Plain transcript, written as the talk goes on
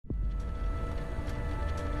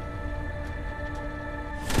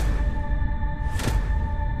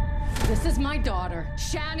This is my daughter,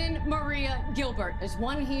 Shannon Maria Gilbert. There's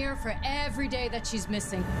one here for every day that she's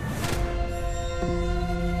missing.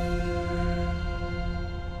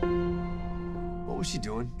 What was she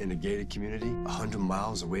doing in a gated community, 100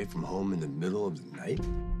 miles away from home in the middle of the night?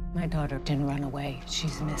 My daughter didn't run away.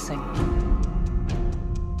 She's missing.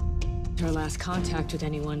 Her last contact with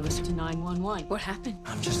anyone was to 911. What happened?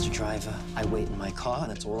 I'm just a driver. I wait in my car,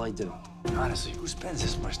 that's all I do. Honestly, who spends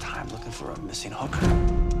this much time looking for a missing hooker?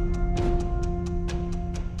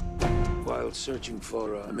 While searching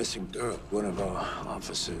for a missing girl, one of our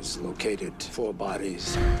officers located 4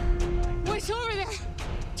 bodies. What's over there?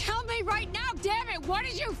 Tell me right now, damn it! What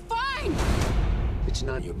did you find? It's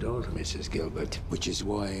not your daughter, Mrs. Gilbert, which is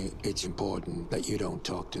why it's important that you don't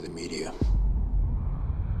talk to the media.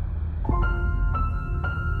 You're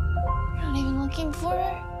not even looking for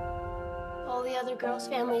her? All the other girls'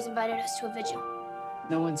 families invited us to a vigil.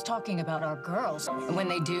 No one's talking about our girls. And when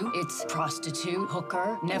they do, it's prostitute,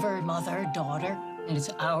 hooker, never mother, daughter. And it's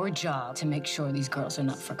our job to make sure these girls are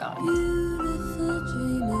not forgotten.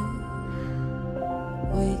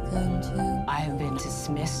 I have been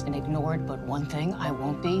dismissed and ignored, but one thing I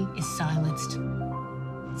won't be is silenced.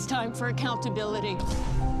 It's time for accountability.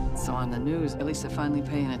 So on the news, at least they're finally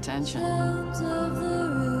paying attention.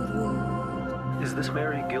 Is this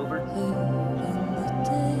Mary Gilbert?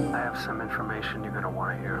 I have some information you're gonna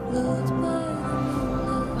want to hear.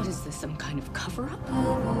 What is this, some kind of cover-up?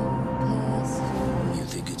 You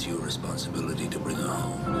think it's your responsibility to bring her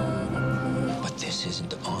home. But this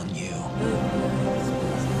isn't on you.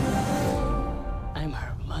 I'm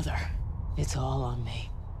her mother. It's all on me.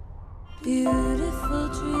 Beautiful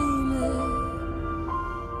dreamer,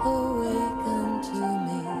 awaken.